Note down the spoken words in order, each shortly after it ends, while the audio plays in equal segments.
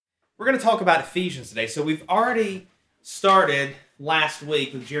We're going to talk about Ephesians today. So we've already started last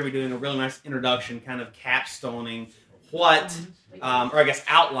week with Jeremy doing a really nice introduction, kind of capstoning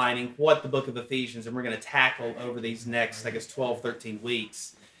outlining what the book of Ephesians, and we're going to tackle over these next, 12, 13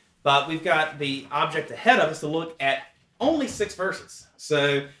 weeks. But we've got the object ahead of us to look at only 6 verses.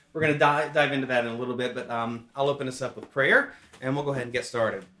 So we're going to dive into that in a little bit, but I'll open us up with prayer, and we'll go ahead and get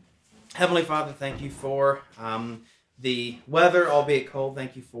started. Heavenly Father, thank you for the weather, albeit cold.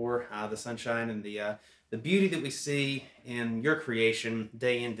 Thank you for the sunshine and the beauty that we see in your creation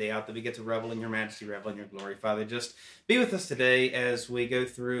day in, day out, that we get to revel in your majesty, revel in your glory. Father, just be with us today as we go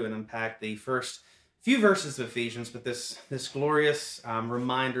through and unpack the first few verses of Ephesians, but this glorious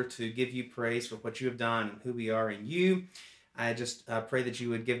reminder to give you praise for what you have done and who we are in you. I just pray that you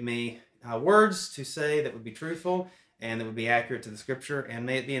would give me words to say that would be truthful and that would be accurate to the Scripture, and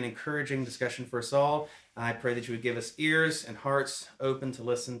may it be an encouraging discussion for us all. I pray that you would give us ears and hearts open to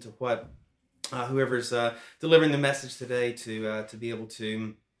listen to what whoever's delivering the message today to be able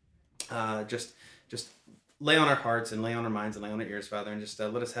to just lay on our hearts and lay on our minds and lay on our ears, Father, and just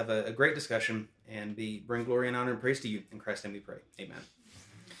let us have a great discussion and bring glory and honor and praise to you. In Christ's name we pray. Amen.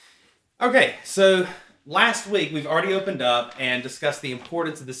 Okay, so last week we've already opened up and discussed the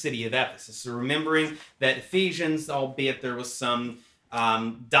importance of the city of Ephesus. So remembering that Ephesians, albeit there was some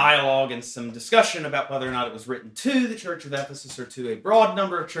dialogue and some discussion about whether or not it was written to the church of Ephesus or to a broad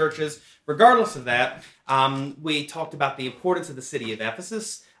number of churches. Regardless of that, we talked about the importance of the city of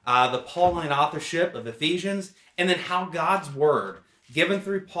Ephesus, the Pauline authorship of Ephesians, and then how God's word, given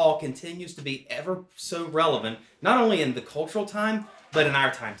through Paul, continues to be ever so relevant, not only in the cultural time, but in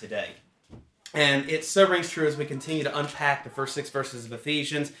our time today. And it so rings true as we continue to unpack the first 6 verses of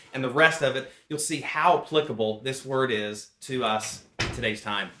Ephesians and the rest of it. You'll see how applicable this word is to us in today's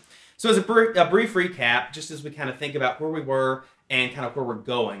time. So as a brief recap, just as we kind of think about where we were and kind of where we're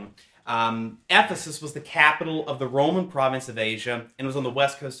going, Ephesus was the capital of the Roman province of Asia, and it was on the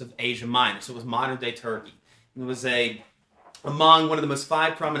west coast of Asia Minor. So it was modern-day Turkey. It was among one of the most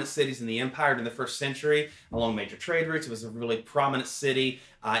 5 prominent cities in the empire in the first century, along major trade routes. It was a really prominent city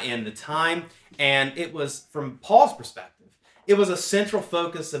in the time, and it was, from Paul's perspective, it was a central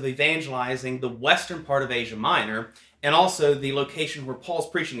focus of evangelizing the western part of Asia Minor, and also the location where Paul's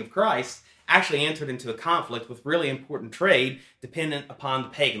preaching of Christ actually entered into a conflict with really important trade dependent upon the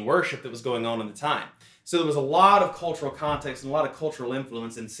pagan worship that was going on in the time. So there was a lot of cultural context and a lot of cultural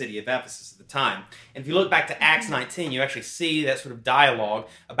influence in the city of Ephesus at the time. And if you look back to Acts 19, you actually see that sort of dialogue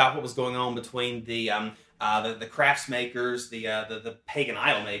about what was going on between the craftsmakers, the pagan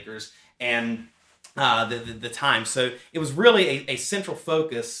idol makers, and the time. So it was really a central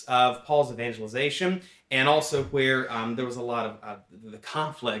focus of Paul's evangelization, and also where there was a lot of the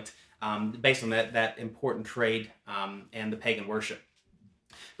conflict based on that important trade and the pagan worship.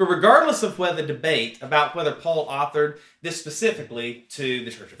 But regardless of whether debate about whether Paul authored this specifically to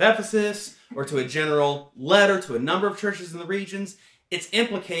the church of Ephesus or to a general letter to a number of churches in the regions, its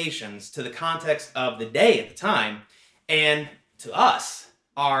implications to the context of the day at the time and to us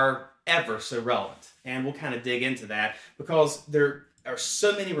are ever so relevant. And we'll kind of dig into that because there are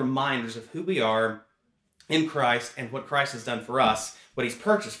so many reminders of who we are in Christ and what Christ has done for us, what he's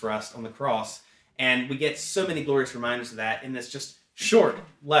purchased for us on the cross. And we get so many glorious reminders of that in this just short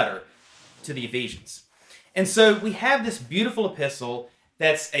letter to the Ephesians. And so we have this beautiful epistle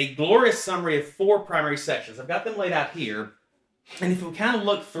that's a glorious summary of 4 primary sections. I've got them laid out here. And if we kind of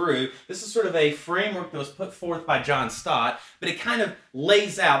look through, this is sort of a framework that was put forth by John Stott, but it kind of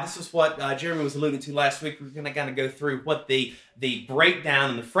lays out, this is what Jeremy was alluding to last week. We're going to kind of go through what the breakdown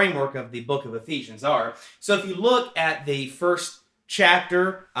and the framework of the book of Ephesians are. So if you look at the first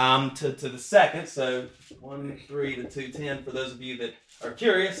chapter to the second, so 1:3 to 2:10 for those of you that are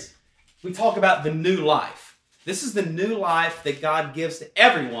curious, we talk about the new life. This is the new life that God gives to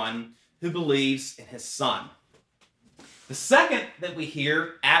everyone who believes in his Son. The second that we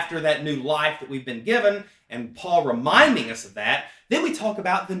hear after that new life that we've been given, and Paul reminding us of that, then we talk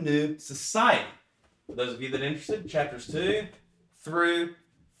about the new society. For those of you that are interested, chapters 2 through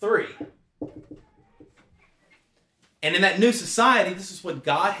 3. And in that new society, this is what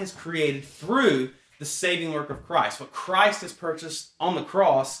God has created through the saving work of Christ. What Christ has purchased on the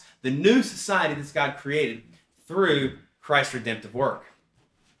cross, the new society that God created through Christ's redemptive work.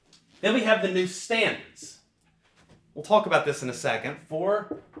 Then we have the new standards. We'll talk about this in a second.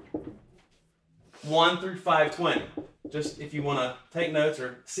 4:1 through 5:20. Just if you want to take notes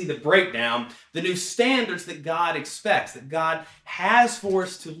or see the breakdown, the new standards that God expects, that God has for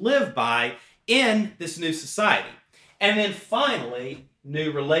us to live by in this new society. And then finally,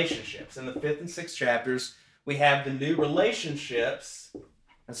 new relationships. In the 5th and 6th chapters, we have the new relationships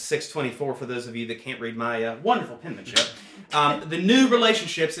That's 624 for those of you that can't read my wonderful penmanship. The new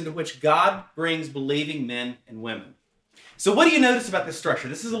relationships into which God brings believing men and women. So what do you notice about this structure?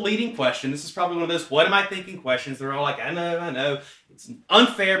 This is a leading question. This is probably one of those what am I thinking questions. They're all like, I know. It's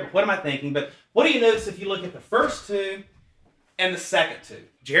unfair, but what am I thinking? But what do you notice if you look at the first two and the second two?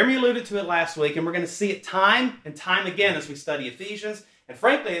 Jeremy alluded to it last week, and we're going to see it time and time again as we study Ephesians. And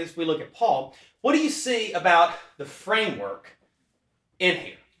frankly, as we look at Paul, what do you see about the framework in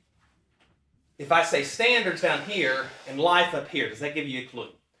here? If I say standards down here and life up here, does that give you a clue?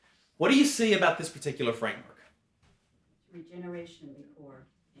 What do you see about this particular framework? Regeneration before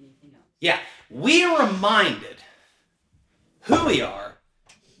anything else. Yeah, we are reminded who we are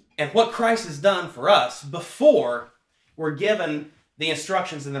and what Christ has done for us before we're given the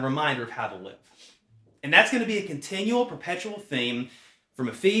instructions and the reminder of how to live. And that's going to be a continual, perpetual theme from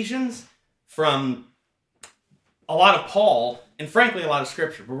Ephesians, from a lot of Paul, and frankly a lot of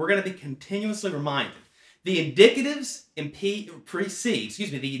Scripture. But we're going to be continuously reminded. The indicatives precede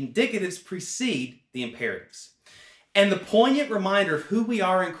the imperatives. And the poignant reminder of who we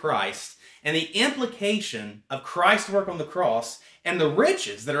are in Christ and the implication of Christ's work on the cross and the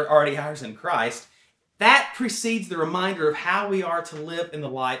riches that are already ours in Christ, that precedes the reminder of how we are to live in the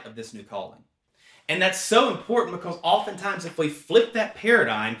light of this new calling. And that's so important because oftentimes if we flip that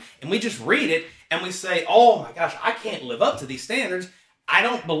paradigm and we just read it and we say, oh my gosh, I can't live up to these standards. I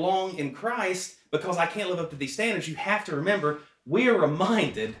don't belong in Christ because I can't live up to these standards. You have to remember, we are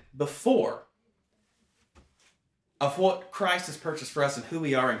reminded before of what Christ has purchased for us and who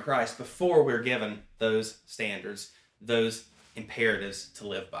we are in Christ before we're given those standards, those imperatives to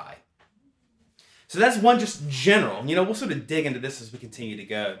live by. So that's one just general. We'll sort of dig into this as we continue to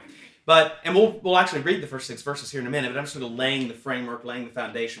go. And we'll actually read the first 6 verses here in a minute, but I'm sort of laying the framework, laying the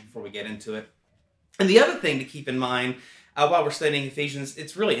foundation before we get into it. And the other thing to keep in mind while we're studying Ephesians,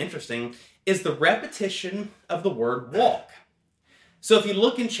 it's really interesting, is the repetition of the word walk. So if you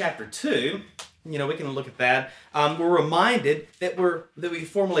look in chapter 2, we can look at that. We're reminded that we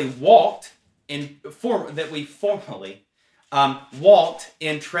formerly walked in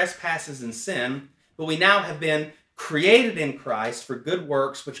trespasses and sin, but we now have been created in Christ for good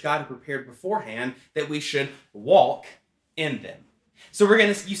works which God had prepared beforehand that we should walk in them. So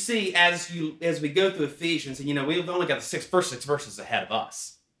you see as we go through Ephesians, and we've only got the first 6 verses ahead of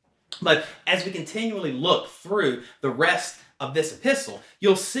us. But as we continually look through the rest of this epistle,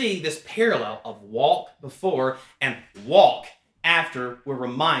 you'll see this parallel of walk before and walk after we're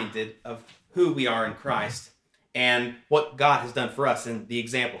reminded of who we are in Christ and what God has done for us. And the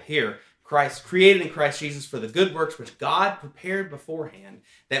example here, Christ created in Christ Jesus for the good works which God prepared beforehand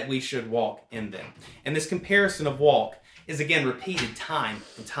that we should walk in them. And this comparison of walk is again repeated time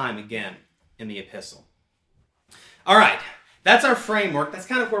and time again in the epistle. All right, that's our framework. That's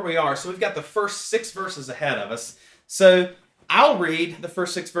kind of where we are. So we've got the first 6 verses ahead of us. So I'll read the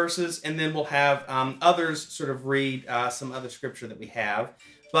first 6 verses, and then we'll have others sort of read some other scripture that we have.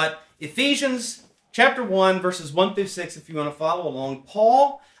 But Ephesians chapter 1, verses 1 through 6, if you want to follow along.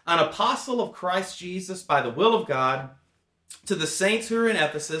 Paul, an apostle of Christ Jesus by the will of God, to the saints who are in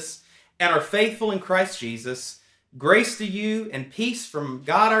Ephesus and are faithful in Christ Jesus, grace to you and peace from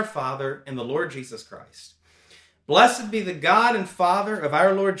God our Father and the Lord Jesus Christ. Blessed be the God and Father of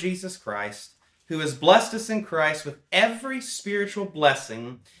our Lord Jesus Christ, who has blessed us in Christ with every spiritual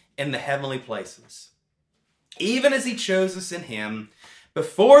blessing in the heavenly places, even as he chose us in him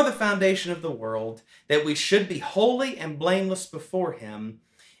before the foundation of the world, that we should be holy and blameless before him.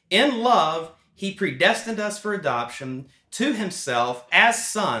 In love, he predestined us for adoption to himself as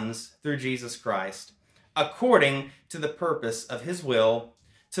sons through Jesus Christ, according to the purpose of his will,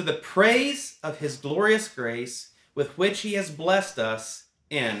 to the praise of his glorious grace, with which he has blessed us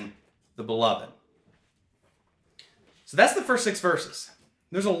in the beloved. So that's the first 6 verses.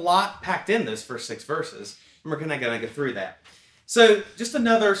 There's a lot packed in those first 6 verses, and we're going to go through that. So just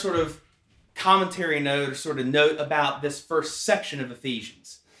another sort of commentary note or sort of note about this first section of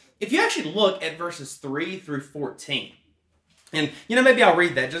Ephesians. If you actually look at verses 3 through 14, and maybe I'll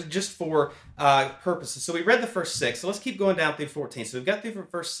read that just for purposes. So we read the first 6, so let's keep going down through 14. So we've got through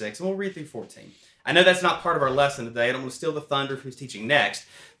verse 6, and we'll read through 14. I know that's not part of our lesson today. I don't want to steal the thunder of who's teaching next,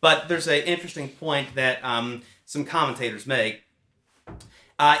 but there's an interesting point that some commentators make.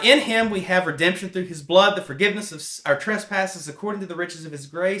 In him we have redemption through his blood, the forgiveness of our trespasses according to the riches of his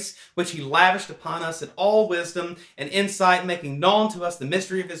grace, which he lavished upon us in all wisdom and insight, making known to us the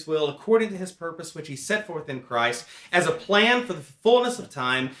mystery of his will, according to his purpose, which he set forth in Christ, as a plan for the fullness of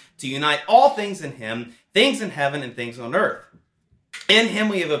time, to unite all things in him, things in heaven and things on earth. In him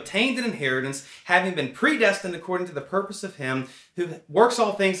we have obtained an inheritance, having been predestined according to the purpose of him who works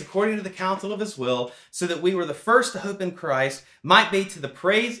all things according to the counsel of his will, so that we were the first to hope in Christ, might be to the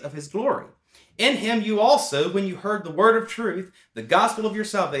praise of his glory. In him you also, when you heard the word of truth, the gospel of your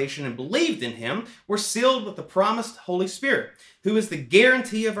salvation, and believed in him, were sealed with the promised Holy Spirit, who is the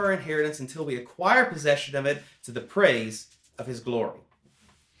guarantee of our inheritance until we acquire possession of it to the praise of his glory.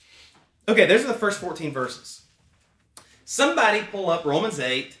 Okay, those are the first 14 verses. Somebody pull up Romans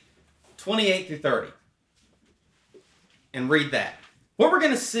 8, 28 through 30, and read that. What we're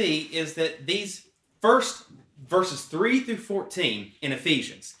going to see is that these first verses 3 through 14 in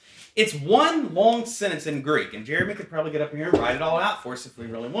Ephesians, it's one long sentence in Greek, and Jeremy could probably get up here and write it all out for us if we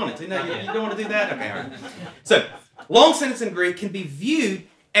really wanted to. No, you don't want to do that? Okay, all right. So, long sentence in Greek can be viewed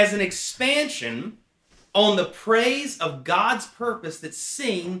as an expansion on the praise of God's purpose that's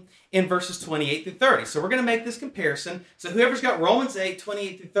seen in verses 28 through 30. So we're going to make this comparison. So whoever's got Romans 8,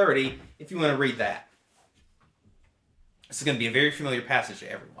 28 through 30, if you want to read that. This is going to be a very familiar passage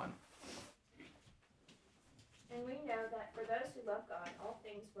to everyone. And we know that for those who love God, all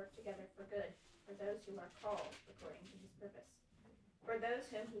things work together for good, for those who are called according to his purpose. For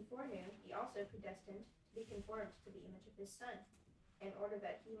those whom he foreknew, he also predestined to be conformed to the image of his Son, in order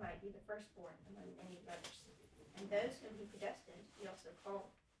that he might be the firstborn among many brothers. And those whom he predestined, he also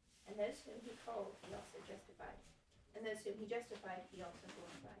called. And those whom he called, he also justified. And those whom he justified, he also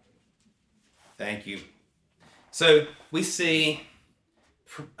glorified. Thank you. So we see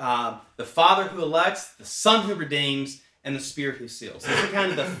the Father who elects, the Son who redeems, and the Spirit who seals. Those are kind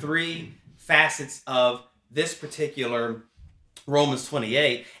of the three facets of this particular Romans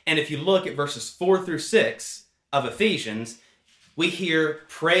 28. And if you look at verses 4 through 6 of Ephesians, we hear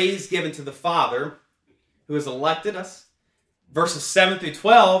praise given to the Father who has elected us. Verses 7 through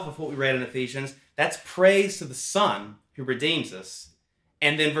 12 of what we read in Ephesians, that's praise to the Son who redeems us.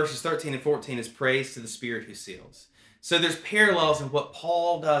 And then verses 13 and 14 is praise to the Spirit who seals. So there's parallels in what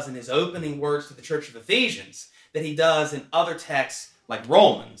Paul does in his opening words to the church of Ephesians that he does in other texts like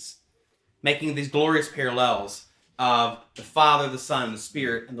Romans, making these glorious parallels of the Father, the Son, and the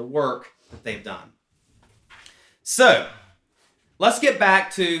Spirit and the work that they've done. So, let's get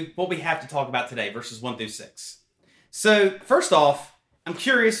back to what we have to talk about today, verses 1 through 6. So, first off, I'm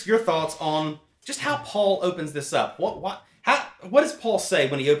curious your thoughts on just how Paul opens this up. What does Paul say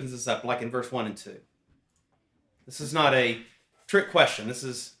when he opens this up, like in verse 1 and 2? This is not a trick question. This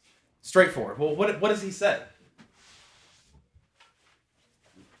is straightforward. Well, what does he say?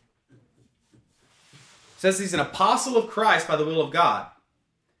 He says he's an apostle of Christ by the will of God.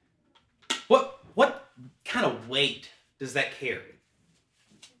 What kind of weight does that carry?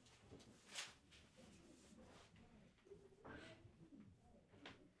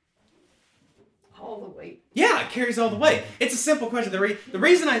 All the weight. Yeah, it carries all the way. It's a simple question. The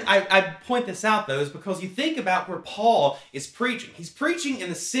reason I point this out, though, is because you think about where Paul is preaching. He's preaching in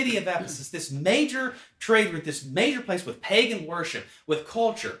the city of Ephesus, this major trade route, this major place with pagan worship, with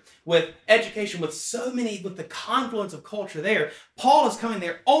culture, with education, with the confluence of culture there. Paul is coming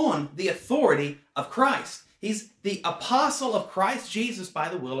there on the authority of Christ. He's the apostle of Christ Jesus by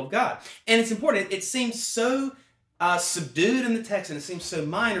the will of God. And it's important. It seems so subdued in the text, and it seems so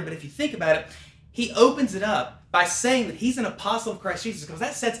minor, but if you think about it, he opens it up by saying that he's an apostle of Christ Jesus, because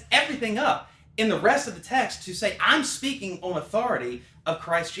that sets everything up in the rest of the text to say, I'm speaking on authority of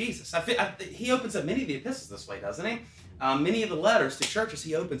Christ Jesus. He opens up many of the epistles this way, doesn't he? Many of the letters to churches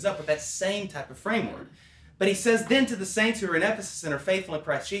he opens up with that same type of framework. But he says, then to the saints who are in Ephesus and are faithful in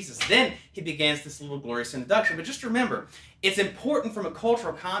Christ Jesus, then he begins this little glorious introduction. But just remember, it's important from a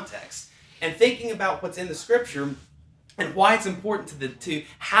cultural context and thinking about what's in the scripture and why it's important to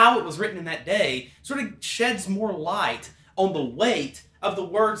how it was written in that day sort of sheds more light on the weight of the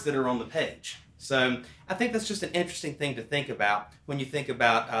words that are on the page. So I think that's just an interesting thing to think about when you think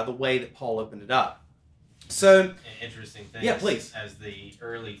about the way that Paul opened it up. So, an interesting thing. Yeah, please. As the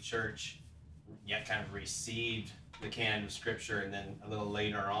early church kind of received the canon of Scripture, and then a little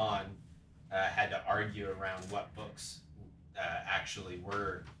later on had to argue around what books actually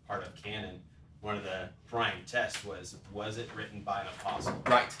were part of canon. One of the prime tests was it written by an apostle?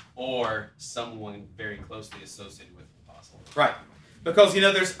 Right. Or someone very closely associated with the apostle? Right. Because,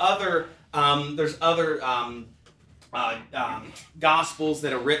 there's other gospels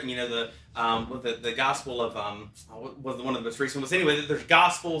that are written, the gospel of, was one of the most recent ones. Anyway, there's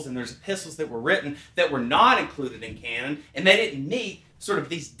gospels and there's epistles that were written that were not included in canon, and they didn't meet sort of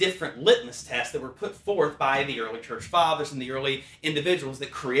these different litmus tests that were put forth by the early church fathers and the early individuals that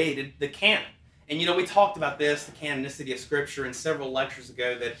created the canon. And, we talked about this, the canonicity of Scripture, in several lectures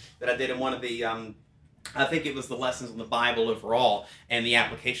ago that I did in one of the I think it was the lessons on the Bible overall and the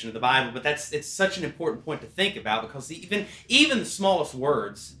application of the Bible. But it's such an important point to think about, because even the smallest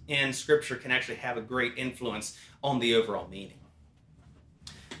words in Scripture can actually have a great influence on the overall meaning.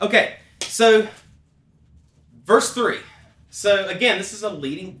 Okay, so verse 3. So again, this is not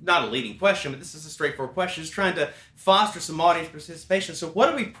a leading question, but this is a straightforward question. Just trying to foster some audience participation. So what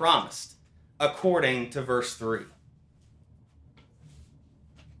are we promised according to verse 3?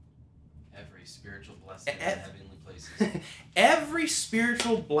 Every spiritual blessing in heavenly places. Every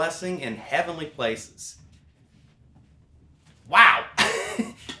spiritual blessing in heavenly places. Wow.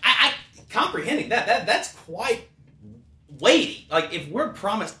 I comprehending that's quite weighty. Like, if we're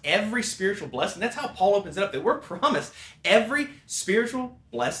promised every spiritual blessing, that's how Paul opens it up, that we're promised every spiritual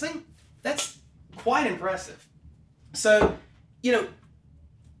blessing. That's quite impressive. So,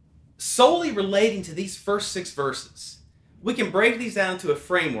 solely relating to these first 6 verses, we can break these down to a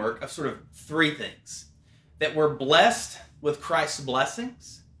framework of sort of 3 things. That we're blessed with Christ's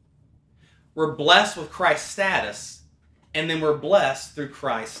blessings, we're blessed with Christ's status, and then we're blessed through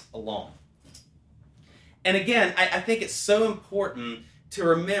Christ alone. And again, I think it's so important to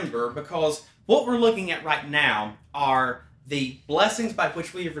remember, because what we're looking at right now are the blessings by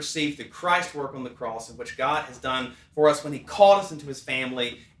which we have received through Christ's work on the cross, and which God has done for us when he called us into his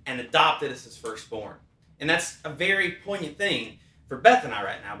family and adopted us as firstborn. And that's a very poignant thing for Beth and I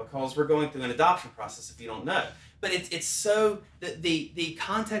right now, because we're going through an adoption process, if you don't know. But it's so, the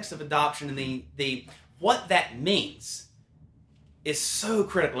context of adoption and the what that means is so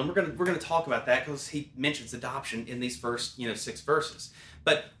critical, and we're going to talk about that, because he mentions adoption in these first 6 verses.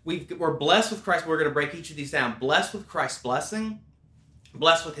 But we're blessed with Christ. We're going to break each of these down. Blessed with Christ's blessing,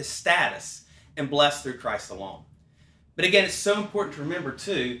 blessed with his status, and blessed through Christ alone. But again, it's so important to remember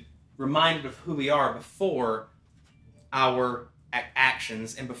too, reminded of who we are before our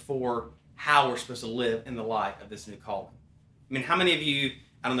actions and before how we're supposed to live in the light of this new calling. I mean, how many of you,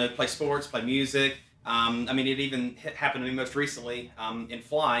 play sports, play music? It even happened to me most recently in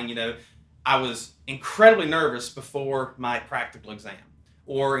flying. I was incredibly nervous before my practical exam,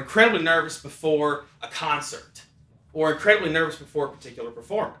 or incredibly nervous before a concert, or incredibly nervous before a particular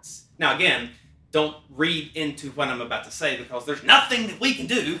performance. Now, again, don't read into what I'm about to say, because there's nothing that we can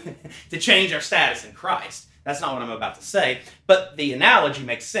do to change our status in Christ. That's not what I'm about to say, but the analogy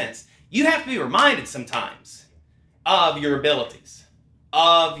makes sense. You have to be reminded sometimes of your abilities,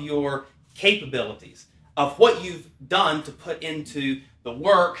 of your capabilities, of what you've done to put into the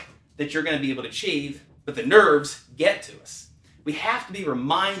work that you're going to be able to achieve, but the nerves get to us. We have to be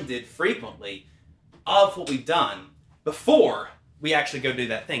reminded frequently of what we've done before we actually go do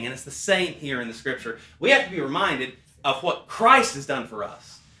that thing. And it's the same here in the Scripture. We have to be reminded of what Christ has done for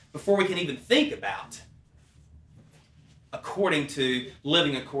us before we can even think about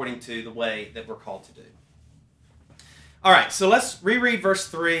living according to the way that we're called to do. All right, so let's reread verse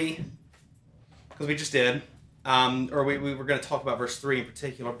 3, because we just did. We were going to talk about verse 3 in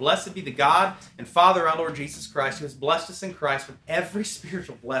particular. Blessed be the God and Father of our Lord Jesus Christ, who has blessed us in Christ with every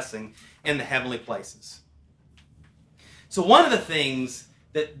spiritual blessing in the heavenly places. So one of the things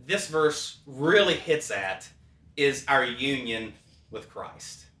that this verse really hits at is our union with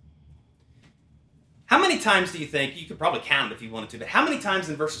Christ. How many times do you think, you could probably count it if you wanted to, but how many times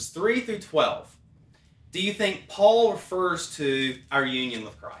in verses 3 through 12 do you think Paul refers to our union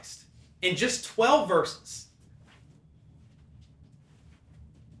with Christ? In just 12 verses.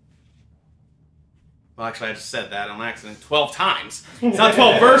 Well, actually, I just said that on accident 12 times. It's not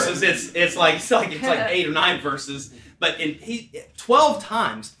 12 verses. It's like 8 or 9 verses. But 12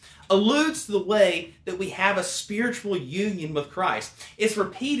 times alludes to the way that we have a spiritual union with Christ. It's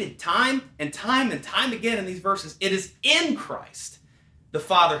repeated time and time and time again in these verses. It is in Christ the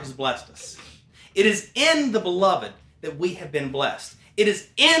Father has blessed us. It is in the Beloved that we have been blessed. It is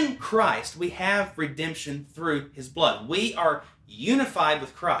in Christ we have redemption through his blood. We are unified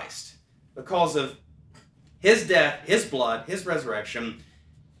with Christ because of his death, his blood, his resurrection.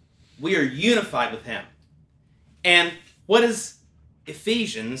 We are unified with him. And what does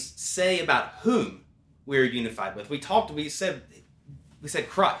Ephesians say about whom we are unified with? We said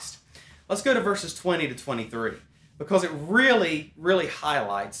Christ. Let's go to verses 20 to 23, because it really, really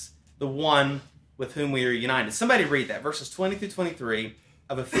highlights the one with whom we are united. Somebody read that, verses 20 through 23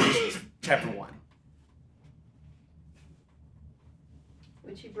 of Ephesians chapter 1.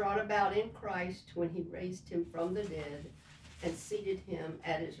 Which he brought about in Christ when he raised him from the dead and seated him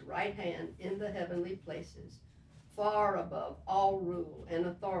at his right hand in the heavenly places, far above all rule and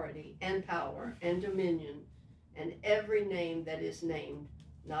authority and power and dominion and every name that is named,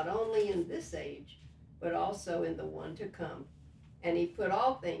 not only in this age, but also in the one to come. And he put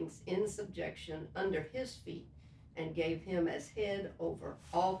all things in subjection under his feet, and gave him as head over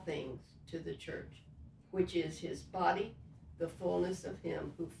all things to the church, which is his body, the fullness of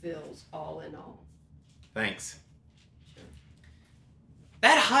him who fills all in all. Thanks.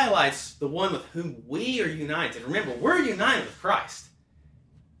 That highlights the one with whom we are united. Remember, we're united with Christ.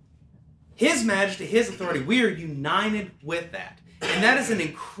 His majesty, his authority, we are united with that. And that is an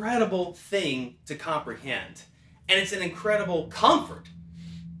incredible thing to comprehend. And it's an incredible comfort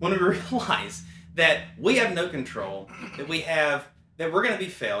when we realize that we have no control, that we're going to be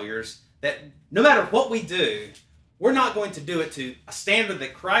failures, that no matter what we do, we're not going to do it to a standard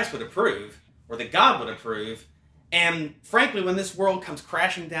that Christ would approve or that God would approve. And frankly, when this world comes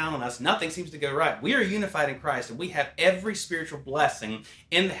crashing down on us, nothing seems to go right. We are unified in Christ, and we have every spiritual blessing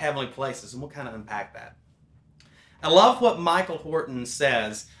in the heavenly places, and we'll kind of unpack that. I love what Michael Horton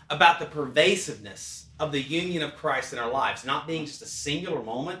says about the pervasiveness of the union of Christ in our lives, not being just a singular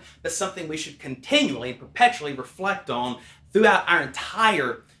moment, but something we should continually and perpetually reflect on throughout our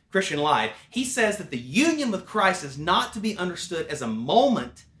entire Christian life. He says that the union with Christ is not to be understood as a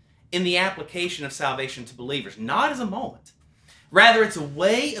moment in the application of salvation to believers, not as a moment. Rather, it's a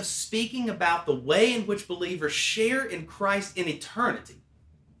way of speaking about the way in which believers share in Christ in eternity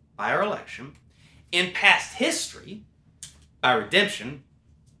by our election, in past history by redemption,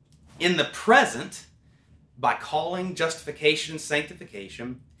 in the present by calling, justification,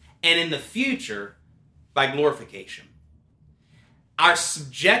 sanctification, and in the future by glorification. Our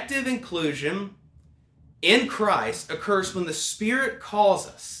subjective inclusion in Christ occurs when the Spirit calls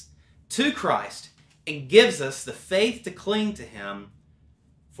us to Christ and gives us the faith to cling to Him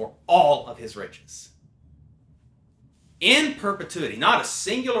for all of His riches. In perpetuity, not a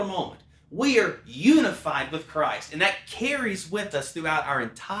singular moment, we are unified with Christ, and that carries with us throughout our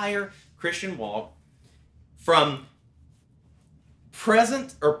entire Christian walk, from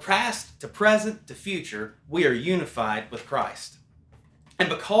present or past to present to future. We are unified with Christ. And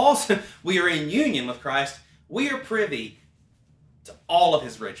because we are in union with Christ, we are privy to all of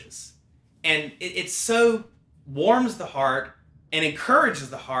His riches. And it so warms the heart and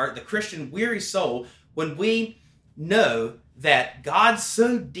encourages the heart, the Christian weary soul, when we know that God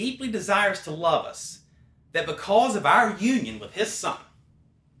so deeply desires to love us that because of our union with His Son,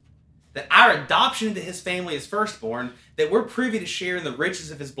 that our adoption into His family as firstborn, that we're privy to share in the riches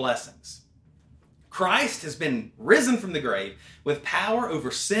of His blessings. Christ has been risen from the grave with power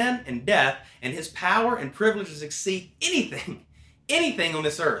over sin and death, and His power and privileges exceed anything on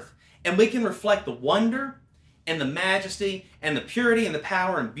this earth. And we can reflect the wonder and the majesty and the purity and the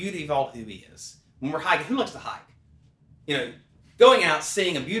power and beauty of all who He is. When we're hiking, who loves to hike? Going out,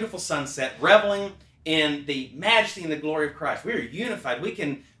 seeing a beautiful sunset, reveling in the majesty and the glory of Christ. We are unified. We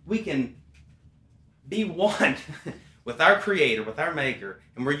can be one with our Creator, with our Maker,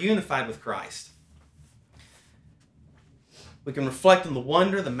 and we're unified with Christ. We can reflect on the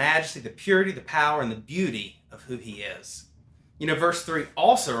wonder, the majesty, the purity, the power, and the beauty of who He is. Verse 3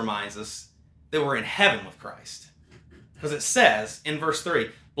 also reminds us that we're in heaven with Christ. Because it says in verse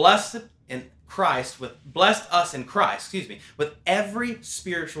 3, blessed us in Christ, with every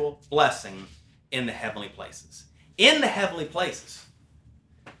spiritual blessing in the heavenly places. In the heavenly places.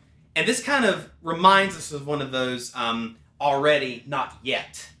 And this kind of reminds us of one of those already not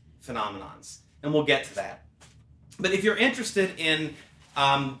yet phenomenons. And we'll get to that. But if you're interested in,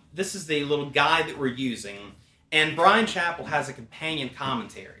 this is the little guide that we're using. And Brian Chappell has a companion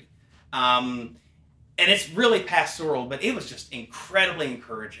commentary. And it's really pastoral, but it was just incredibly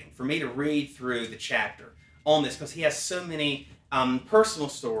encouraging for me to read through the chapter on this, because he has so many personal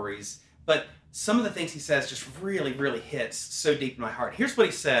stories, but some of the things he says just really, really hits so deep in my heart. Here's what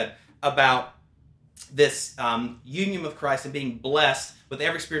he said about this union with Christ and being blessed with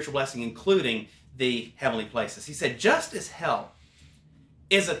every spiritual blessing, including the heavenly places. He said, just as hell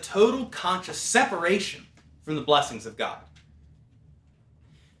is a total conscious separation from the blessings of God,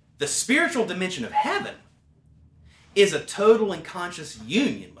 the spiritual dimension of heaven is a total and conscious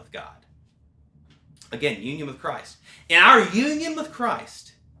union with God. Again, union with Christ. In our union with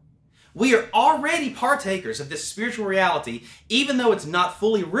Christ, we are already partakers of this spiritual reality, even though it's not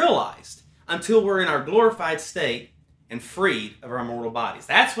fully realized until we're in our glorified state and freed of our mortal bodies.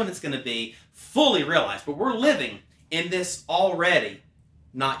 That's when it's going to be fully realized. But we're living in this already,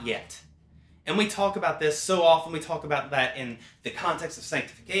 not yet. And we talk about this so often. We talk about that in the context of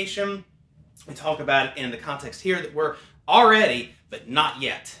sanctification. We talk about it in the context here that we're already, but not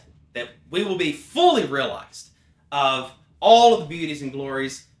yet. That we will be fully realized of all of the beauties and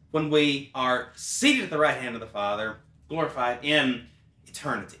glories when we are seated at the right hand of the Father, glorified in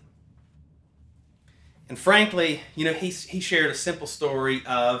eternity. And frankly, he shared a simple story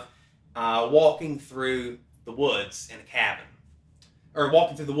of walking through the woods in a cabin. Or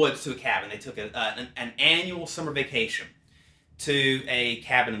walking through the woods to a cabin. They took an annual summer vacation to a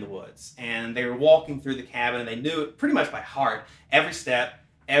cabin in the woods. And they were walking through the cabin, and they knew it pretty much by heart, every step,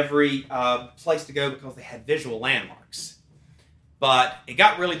 every place to go, because they had visual landmarks. But it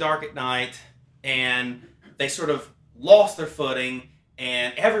got really dark at night, and they sort of lost their footing,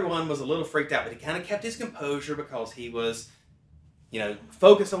 and everyone was a little freaked out. But he kind of kept his composure because he was,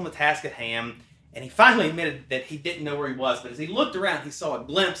 focused on the task at hand. And he finally admitted that he didn't know where he was, but as he looked around, he saw a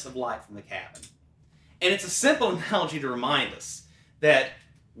glimpse of light from the cabin. And it's a simple analogy to remind us that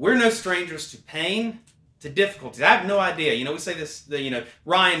we're no strangers to pain, to difficulties. I have no idea. We say this,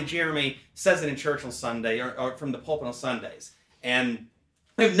 Ryan Jeremy says it in church on Sunday, or from the pulpit on Sundays. And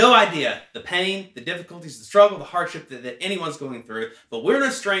we have no idea the pain, the difficulties, the struggle, the hardship that anyone's going through, but we're no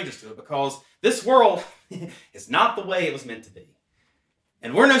strangers to it, because this world is not the way it was meant to be.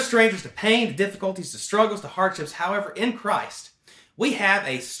 And we're no strangers to pain, to difficulties, to struggles, to hardships. However, in Christ, we have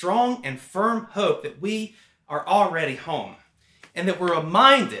a strong and firm hope that we are already home, and that we're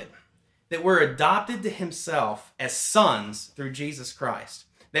reminded that we're adopted to himself as sons through Jesus Christ,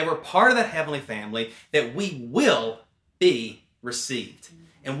 that we're part of that heavenly family, that we will be received.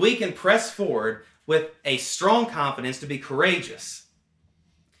 And we can press forward with a strong confidence to be courageous,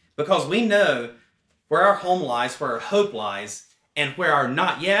 because we know where our home lies, where our hope lies, and where our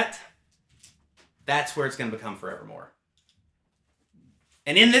not yet, that's where it's going to become forevermore.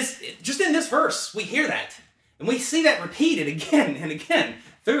 And just in this verse, we hear that. And we see that repeated again and again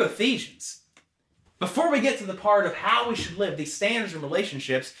through Ephesians. Before we get to the part of how we should live, these standards and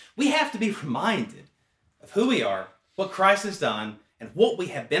relationships, we have to be reminded of who we are, what Christ has done, and what we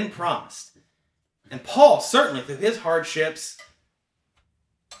have been promised. And Paul, certainly through his hardships,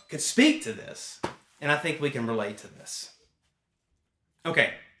 could speak to this. And I think we can relate to this.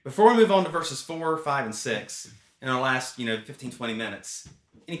 Okay, before we move on to verses 4, 5, and 6, in our last, 15, 20 minutes,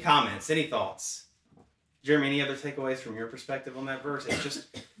 any comments, any thoughts? Jeremy, any other takeaways from your perspective on that verse? It's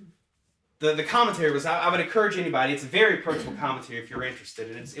just, the commentary was, I would encourage anybody, it's a very approachable commentary if you're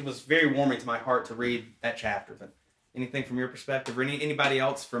interested, and it was very warming to my heart to read that chapter. But anything from your perspective, or anybody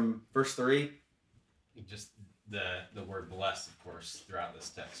else from verse 3? Just the word blessed, of course, throughout this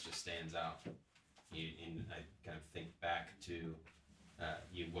text just stands out. And I kind of think back to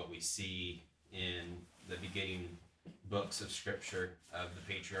what we see in the beginning books of Scripture of the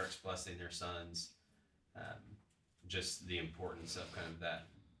patriarchs blessing their sons, just the importance of kind of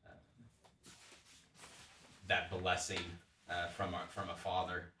that blessing from a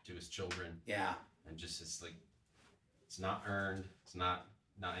father to his children. Yeah, and just it's not earned. It's not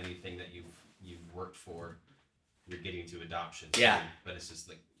anything that you've worked for. You're getting to adoption. Yeah, but it's just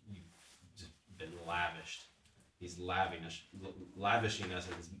you've just been lavished. He's lavishing us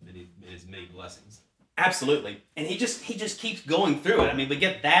in his many blessings. Absolutely. And he just keeps going through it. I mean, we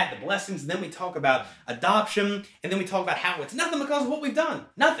get that, the blessings, and then we talk about adoption, and then we talk about how it's nothing because of what we've done.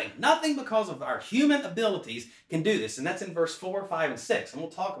 Nothing because of our human abilities can do this. And that's in verse 4, 5, and 6. And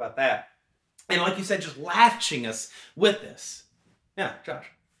we'll talk about that. And like you said, just lavishing us with this. Yeah, Josh.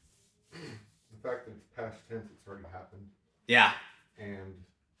 The fact that it's past tense, it's already happened. Yeah. And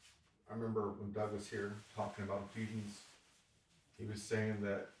I remember when Doug was here talking about Ephesians, he was saying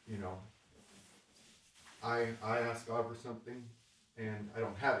that, I asked God for something and I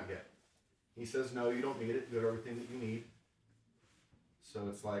don't have it yet. He says, no, you don't need it. You have everything that you need. So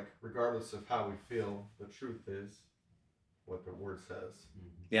it's regardless of how we feel, the truth is what the word says.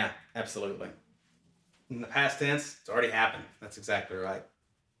 Yeah, absolutely. In the past tense, it's already happened. That's exactly right.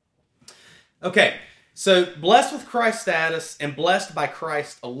 Okay, so blessed with Christ's status and blessed by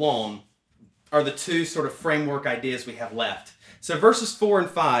Christ alone are the two sort of framework ideas we have left. So verses 4 and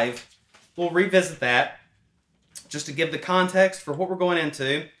 5, we'll revisit that just to give the context for what we're going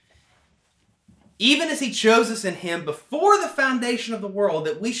into. Even as he chose us in him before the foundation of the world,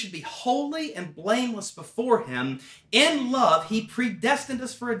 that we should be holy and blameless before him. In love, he predestined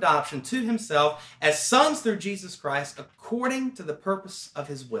us for adoption to himself as sons through Jesus Christ, according to the purpose of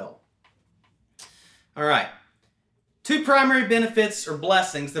his will. All right. Two primary benefits or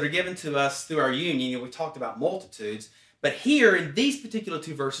blessings that are given to us through our union. We've talked about multitudes, but here in these particular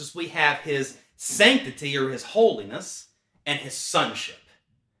two verses, we have his sanctity or his holiness and his sonship.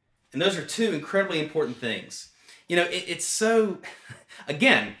 And those are two incredibly important things. It's so,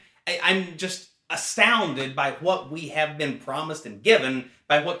 again, I'm just astounded by what we have been promised and given,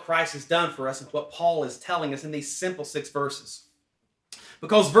 by what Christ has done for us and what Paul is telling us in these simple 6 verses.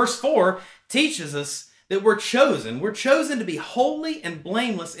 Because verse 4 teaches us that we're chosen. We're chosen to be holy and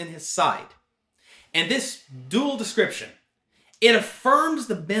blameless in his sight. And this dual description, it affirms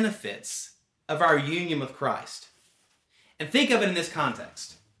the benefits of our union with Christ. And think of it in this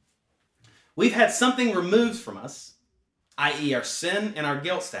context. We've had something removed from us, i.e. our sin and our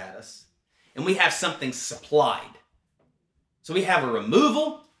guilt status, and we have something supplied. So we have a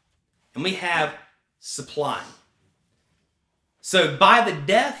removal and we have supplying. So by the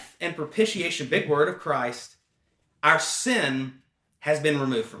death and propitiation, big word, of Christ, our sin has been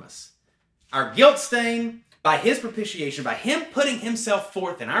removed from us. Our guilt stain, by his propitiation, by him putting himself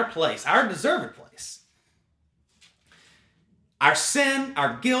forth in our place, our deserved place, our sin,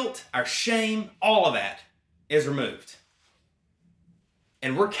 our guilt, our shame, all of that is removed.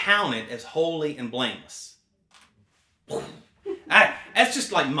 And we're counted as holy and blameless. That's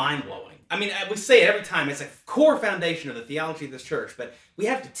just like mind-blowing. I mean, we say it every time. It's a core foundation of the theology of this church. But we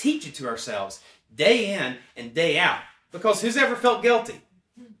have to teach it to ourselves day in and day out. Because who's ever felt guilty?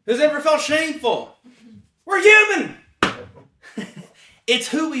 Who's ever felt shameful? We're human. It's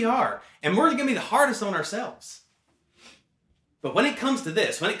who we are. And we're going to be the hardest on ourselves. But when it comes to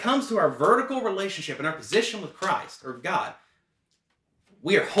this, when it comes to our vertical relationship and our position with Christ or God,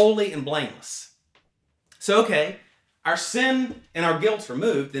 we are holy and blameless. So, okay, our sin and our guilt's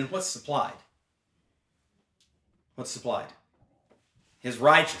removed, then what's supplied? What's supplied? His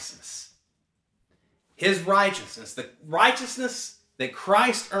righteousness. His righteousness. The righteousness that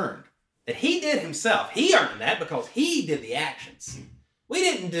Christ earned. That he did himself. He earned that because he did the actions. We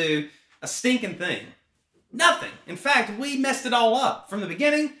didn't do a stinking thing. Nothing. In fact, we messed it all up. From the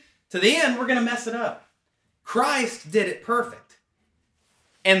beginning to the end, we're going to mess it up. Christ did it perfect.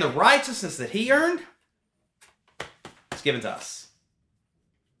 And the righteousness that he earned, it's given to us.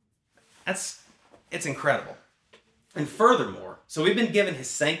 It's incredible. And furthermore, so we've been given his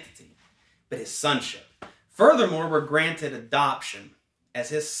sanctity, but his sonship. Furthermore, we're granted adoption as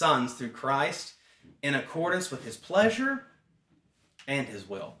his sons through Christ in accordance with his pleasure and his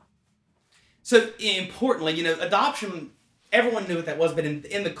will. So importantly, adoption, everyone knew what that was, but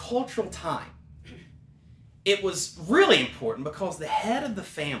in the cultural time, it was really important because the head of the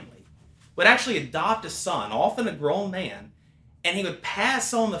family would actually adopt a son, often a grown man, and he would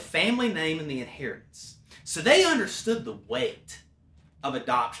pass on the family name and the inheritance. So they understood the weight of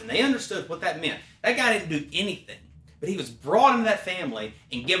adoption. They understood what that meant. That guy didn't do anything, but he was brought into that family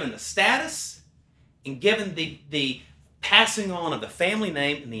and given the status and given the passing on of the family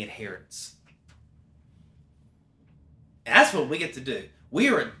name and the inheritance. And that's what we get to do. We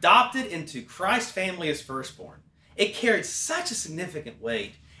are adopted into Christ's family as firstborn. It carried such a significant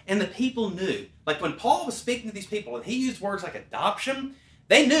weight. And the people knew. Like when Paul was speaking to these people and he used words like adoption,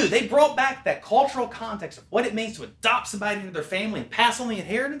 they knew. They brought back that cultural context of what it means to adopt somebody into their family and pass on the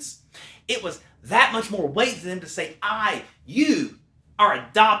inheritance. It was that much more weight to them to say, you are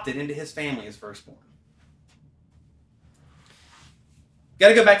adopted into his family as firstborn. Got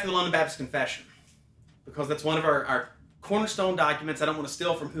to go back to the London Baptist Confession because that's one of our cornerstone documents. I don't want to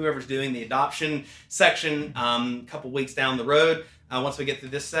steal from whoever's doing the adoption section a couple weeks down the road once we get through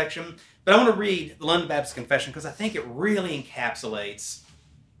this section. But I want to read the London Baptist Confession because I think it really encapsulates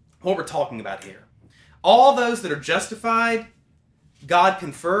what we're talking about here. All those that are justified, God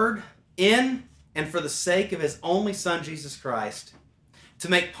conferred in and for the sake of his only Son, Jesus Christ, to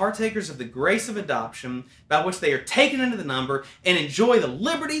make partakers of the grace of adoption by which they are taken into the number and enjoy the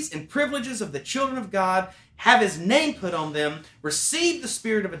liberties and privileges of the children of God, have his name put on them, receive the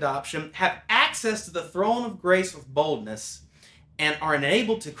spirit of adoption, have access to the throne of grace with boldness, and are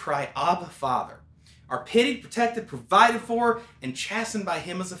enabled to cry, Abba, Father, are pitied, protected, provided for, and chastened by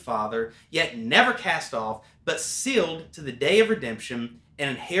him as a father, yet never cast off, but sealed to the day of redemption,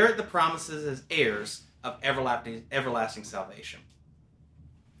 and inherit the promises as heirs of everlasting salvation.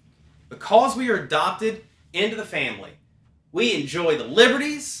 Because we are adopted into the family, we enjoy the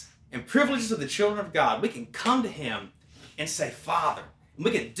liberties and privileges of the children of God. We can come to him and say, Father. And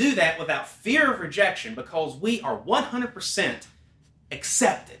we can do that without fear of rejection because we are 100%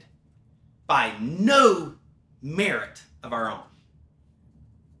 accepted by no merit of our own.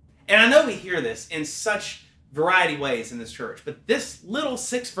 And I know we hear this in such variety of ways in this church, but this little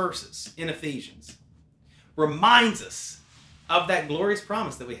 6 verses in Ephesians reminds us of that glorious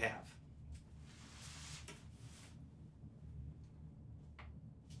promise that we have.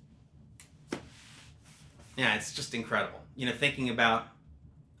 Yeah, it's just incredible. Thinking about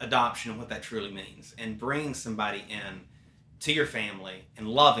adoption and what that truly means and bringing somebody in to your family and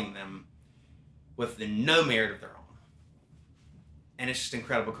loving them with no merit of their own. And it's just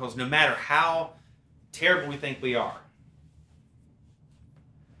incredible because no matter how terrible we think we are,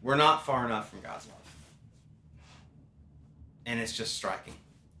 we're not far enough from God's love. And it's just striking.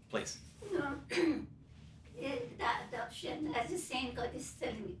 Please. No, the adoption, as the saint God is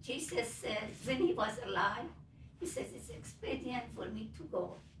telling me, Jesus said when he was alive, he says it's expedient for me to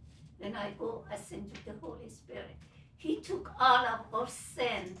go. When I go, I send you the Holy Spirit. He took all of our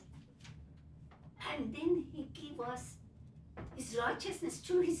sin, and then he gave us his righteousness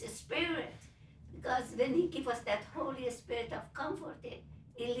through his Spirit. Because when he gave us that Holy Spirit of comfort,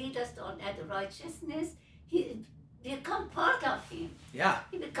 he lead us to all that righteousness. He become part of him. Yeah.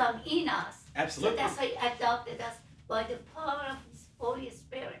 He become in us. Absolutely. So that's why he adopted us by the power of his Holy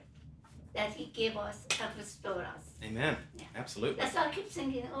Spirit that he gave us and restore us. Amen. Yeah. Absolutely. That's why I keep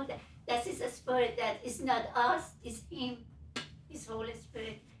singing, oh, that is a spirit that is not us, it's him, his Holy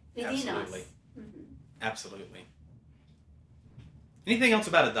Spirit within Absolutely. us. Mm-hmm. Absolutely. Anything else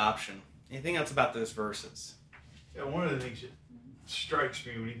about adoption? Anything else about those verses? Yeah, one of the things that strikes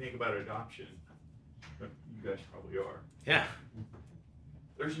me when you think about adoption, you guys probably are, Yeah.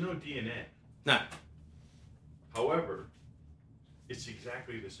 there's no DNA. No. However, it's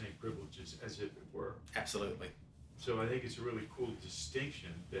exactly the same privileges as if it were. Absolutely. So I think it's a really cool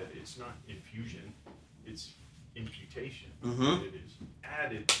distinction that it's not infusion, it's imputation. Mm-hmm. It is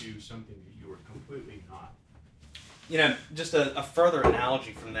added to something that you are completely not. You know, just a further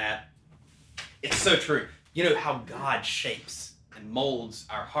analogy from that, it's so true. You know how God shapes and molds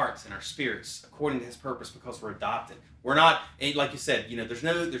our hearts and our spirits according to his purpose because we're adopted. We're not, like you said, you know, there's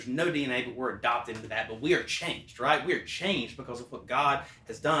no DNA, but we're adopted into that, but we are changed, right? We are changed because of what God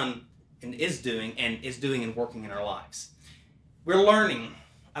has done and is doing and working in our lives. We're learning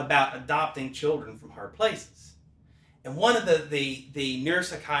about adopting children from hard places. And one of the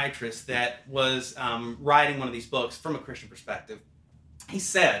neuropsychiatrists that was writing one of these books from a Christian perspective, he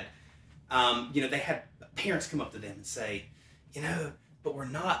said, you know, they had parents come up to them and say, you know, but we're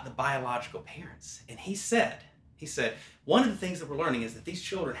not the biological parents. And he said, one of the things that we're learning is that these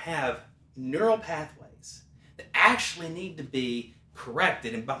children have neural pathways that actually need to be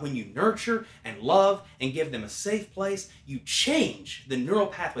corrected. And but when you nurture and love and give them a safe place, you change the neural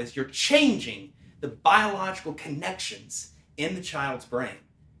pathways. You're changing the biological connections in the child's brain.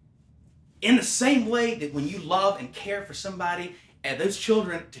 In the same way that when you love and care for somebody, and those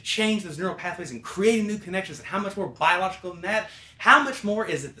children to change those neural pathways and creating new connections, and how much more biological than that, how much more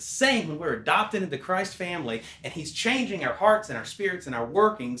is it the same when we're adopted into Christ's family and he's changing our hearts and our spirits and our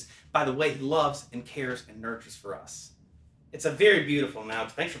workings by the way he loves and cares and nurtures for us. It's a very beautiful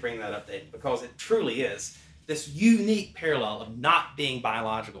analogy. Thanks for bringing that up, Dave, because it truly is this unique parallel of not being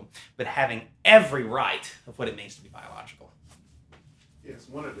biological, but having every right of what it means to be biological. Yes,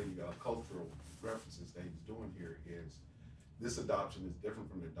 one of the cultural references that he's doing here is this adoption is different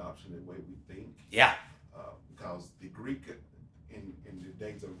from the adoption the way we think. Yeah. Because the Greek in the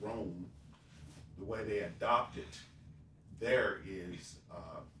days of Rome, the way they adopted there is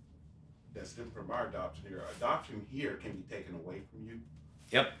that's different from our adoption here. Adoption here can be taken away from you.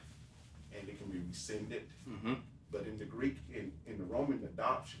 Yep. And it can be rescinded. Mm-hmm. But in the Greek, in the Roman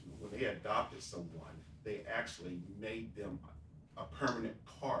adoption, when they adopted someone, they actually made them a permanent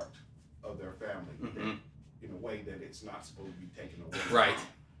part of their family. Mm-hmm. In a way that it's not supposed to be taken away. Right.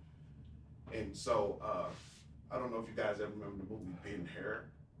 And so, I don't know if you guys ever remember the movie Ben-Hur.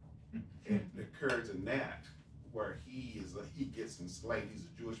 And the occurs in that where he gets enslaved. He's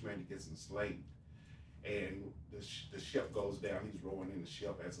a Jewish man. He gets enslaved, and the ship goes down. He's rowing in the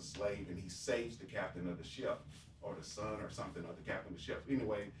ship as a slave, and he saves the captain of the ship, or the son, or something of the captain of the ship.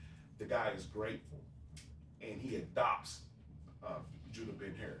 Anyway, the guy is grateful, and he adopts Judah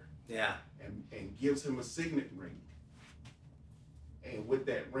Ben-Hur. Yeah. And gives him a signet ring. And with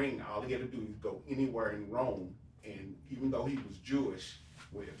that ring, all he had to do is go anywhere in Rome. And even though he was Jewish,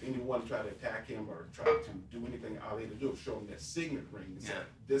 if anyone tried to attack him or tried to do anything, all he had to do was show him that signet ring and say,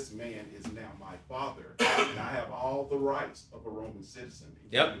 this man is now my father, and I have all the rights of a Roman citizen.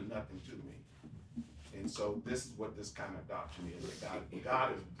 He can do nothing to me. And so this is what this kind of adoption is.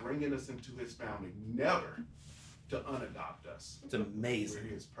 God is bringing us into his family, never to unadopt us. It's amazing. We're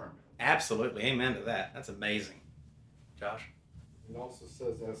his permanent. Absolutely. Amen to that. That's amazing. Josh? It also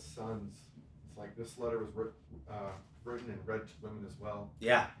says as sons. It's like this letter was written and read to women as well.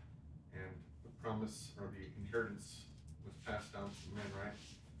 Yeah. And the promise or the inheritance was passed down to men, right?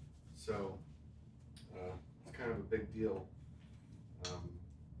 So it's kind of a big deal.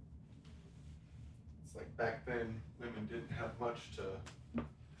 It's like back then, women didn't have much to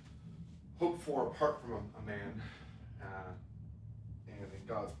hope for apart from a man. And in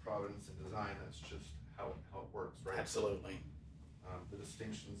God's providence and design, that's just how it works, right? Absolutely. The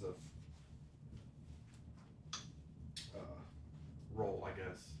distinctions of role, I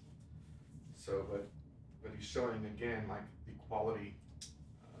guess. So, but he's showing again like equality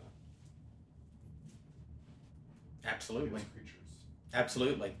Absolutely. as creatures.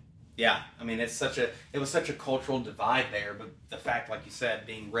 Absolutely. Yeah. I mean, it was such a cultural divide there, but the fact, like you said,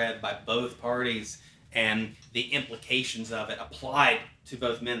 being read by both parties and the implications of it applied to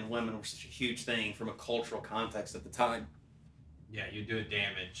both men and women were such a huge thing from a cultural context at the time. Yeah, you do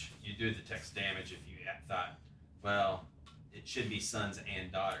the text damage if you thought, well, it should be sons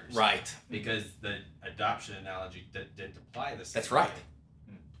and daughters. Right. Because the adoption analogy didn't apply the same That's right.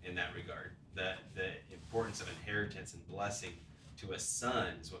 way in that regard. The importance of inheritance and blessing to a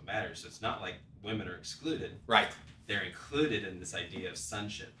son is what matters. So it's not like women are excluded. Right. They're included in this idea of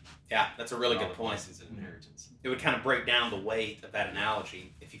sonship. Yeah, that's a really good point. Blessings and inheritance. It would kind of break down the weight of that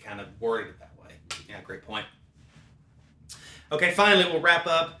analogy if you kind of worded it that way. Yeah, great point. Okay, finally, we'll wrap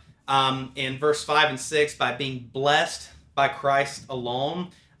up in verse 5 and 6 by being blessed by Christ alone.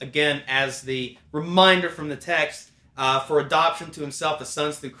 Again, as the reminder from the text, for adoption to himself as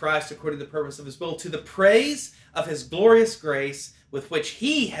sons through Christ according to the purpose of his will, to the praise of his glorious grace with which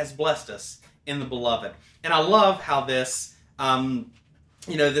he has blessed us in the beloved. And I love how this,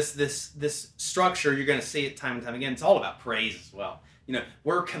 this structure, you're going to see it time and time again. It's all about praise as well.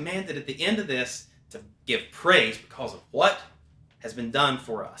 We're commanded at the end of this to give praise because of what has been done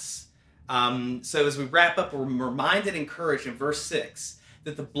for us. So as we wrap up, we're reminded and encouraged in verse 6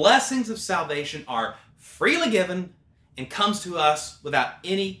 that the blessings of salvation are freely given and comes to us without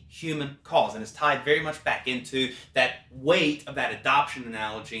any human cause. And it's tied very much back into that weight of that adoption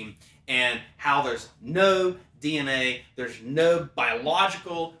analogy and how there's no DNA, there's no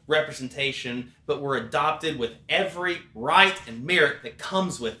biological representation, but we're adopted with every right and merit that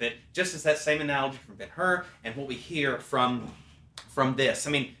comes with it, just as that same analogy from Ben-Hur and what we hear from this.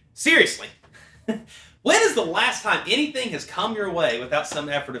 I mean, seriously, when is the last time anything has come your way without some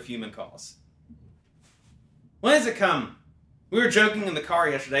effort of human cause? When has it come? We were joking in the car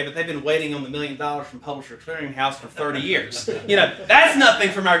yesterday, but they've been waiting on the $1 million from Publisher Clearinghouse for 30 years. That's nothing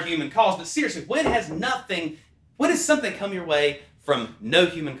from our human cause. But seriously, when has something come your way from no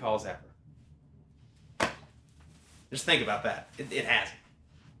human cause ever? Just think about that. It hasn't.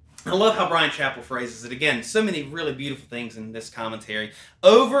 I love how Brian Chappell phrases it. Again, so many really beautiful things in this commentary.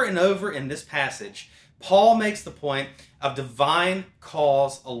 Over and over in this passage, Paul makes the point of divine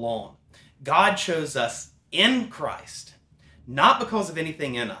cause alone. God chose us in Christ, not because of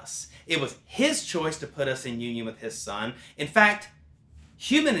anything in us. It was his choice to put us in union with his Son. In fact,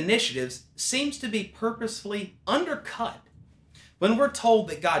 human initiatives seems to be purposefully undercut when we're told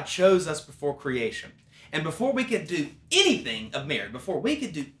that God chose us before creation. And before we could do anything of merit, before we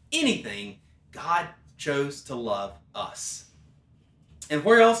could do anything, God chose to love us. And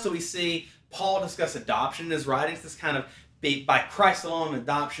where else do we see Paul discuss adoption in his writings? This kind of by Christ alone,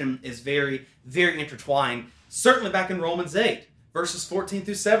 adoption is very, very intertwined. Certainly back in Romans 8, verses 14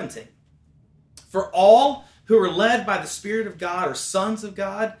 through 17. For all who are led by the Spirit of God are sons of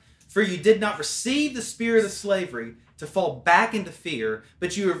God, for you did not receive the spirit of slavery to fall back into fear,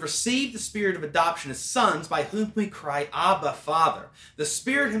 but you have received the spirit of adoption as sons, by whom we cry, Abba, Father. The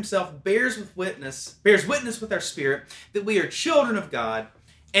Spirit himself bears witness with our spirit that we are children of God,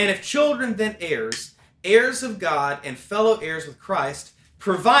 and if children, then heirs, heirs of God and fellow heirs with Christ,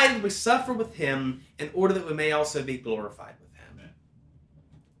 provided we suffer with him in order that we may also be glorified with him. Amen.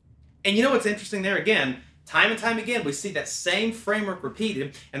 And you know what's interesting there? Again, time and time again, we see that same framework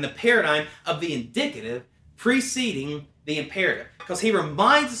repeated and the paradigm of the indicative preceding the imperative, because he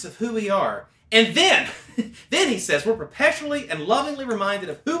reminds us of who we are. And then he says we're perpetually and lovingly reminded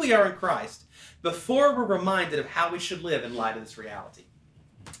of who we are in Christ before we're reminded of how we should live in light of this reality.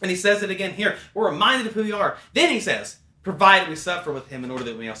 And he says it again here. We're reminded of who we are. Then he says, provided we suffer with him in order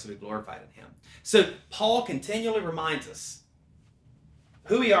that we may also be glorified in him. So Paul continually reminds us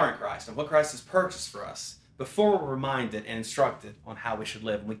who we are in Christ and what Christ has purchased for us before we're reminded and instructed on how we should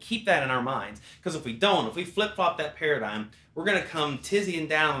live. And we keep that in our minds, because if we don't, if we flip-flop that paradigm, we're going to come tizzying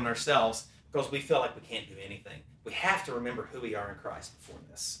down on ourselves because we feel like we can't do anything. We have to remember who we are in Christ before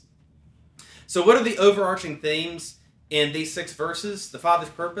this. So what are the overarching themes in these 6 verses? The Father's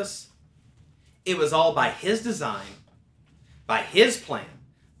purpose? It was all by his design, by his plan,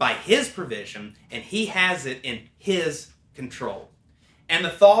 by his provision, and he has it in his control. And the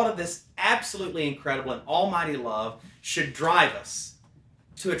thought of this absolutely incredible and almighty love should drive us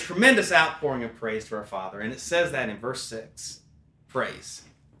to a tremendous outpouring of praise to our Father. And it says that in verse 6, praise.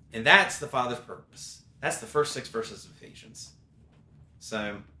 And that's the Father's purpose. That's the first 6 verses of Ephesians.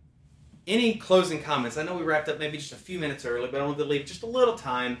 So, any closing comments? I know we wrapped up maybe just a few minutes early, but I wanted to leave just a little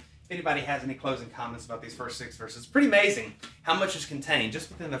time if anybody has any closing comments about these first 6 verses. It's pretty amazing how much is contained just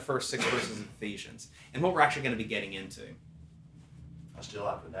within the first 6 verses of Ephesians and what we're actually going to be getting into. I still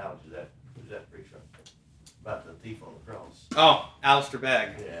like the analogy. Is that preacher? About the thief on the cross. Oh, Alistair Begg.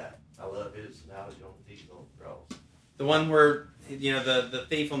 Yeah, I love his analogy on the thief on the cross. The one where, the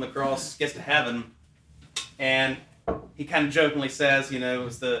thief on the cross gets to heaven, and he kind of jokingly says, it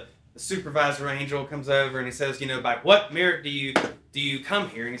was the supervisor angel comes over and he says, by what merit do you come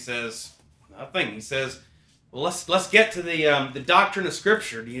here? And he says, nothing. He says, well, let's get to the doctrine of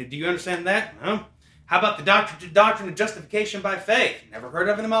Scripture. Do you understand that? No. How about the doctrine of justification by faith? Never heard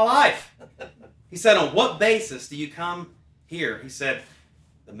of it in my life. He said, on what basis do you come here? He said,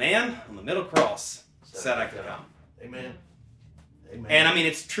 the man on the middle cross said I could come. Amen. Amen. And I mean,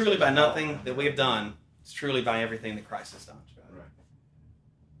 it's truly by nothing that we have done. It's truly by everything that Christ has done. Right.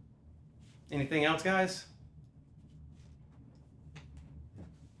 Anything else, guys?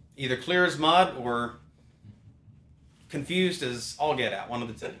 Either clear as mud or confused as all get out. One of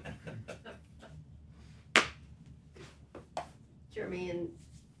the two. Jeremy, in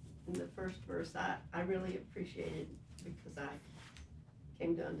the first verse, I really appreciated, because I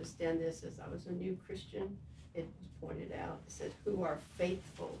came to understand this as I was a new Christian. It was pointed out, it said, who are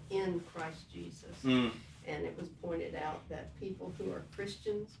faithful in Christ Jesus. Mm. And it was pointed out that people who are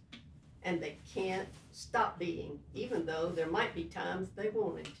Christians and they can't stop being, even though there might be times they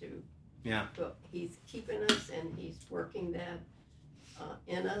wanted to. Yeah. But he's keeping us and he's working that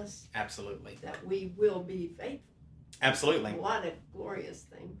in us. Absolutely. That we will be faithful. Absolutely. What a glorious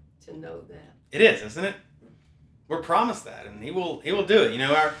thing to know that. It is, isn't it? We're promised that, and He will do it.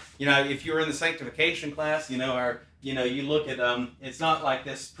 If you were in the sanctification class, you look at it's not like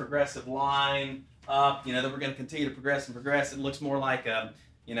this progressive line up, that we're going to continue to progress and progress. It looks more like a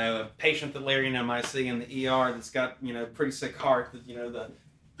patient that Larry might see in the ER that's got pretty sick heart, that the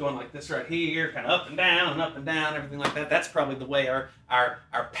going like this right here, kind of up and down, everything like that. That's probably the way our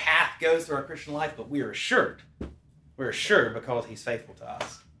path goes through our Christian life. But we are assured. We're assured because He's faithful to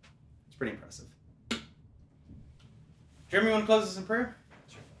us. It's pretty impressive. Jeremy, you want to close us in prayer?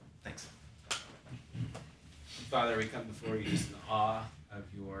 Sure. Thanks. Father, we come before you just in awe of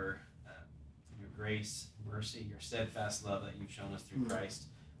your grace, mercy, your steadfast love that you've shown us through Christ,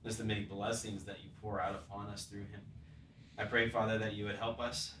 just the many blessings that you pour out upon us through Him. I pray, Father, that you would help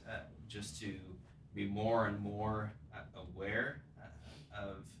us just to be more and more aware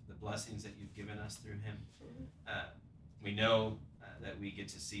of the blessings that you've given us through Him. We know that we get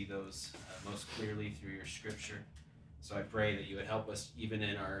to see those most clearly through your Scripture. So I pray that you would help us even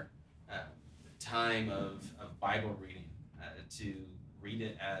in our time of Bible reading to read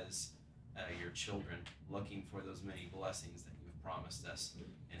it as your children, looking for those many blessings that you have promised us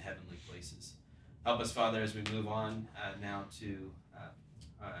in heavenly places. Help us, Father, as we move on now to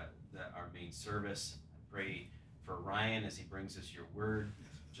our main service. I pray for Ryan as he brings us your word.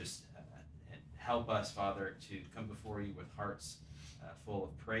 Just help us, Father, to come before you with hearts full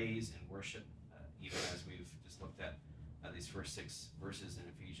of praise and worship, even as we've just looked at these first 6 verses in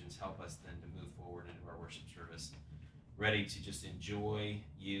Ephesians. Help us then to move forward into our worship service, ready to just enjoy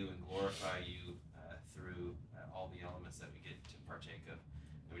you and glorify you through all the elements that we get to partake of.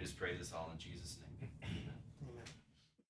 And we just pray this all in Jesus' name.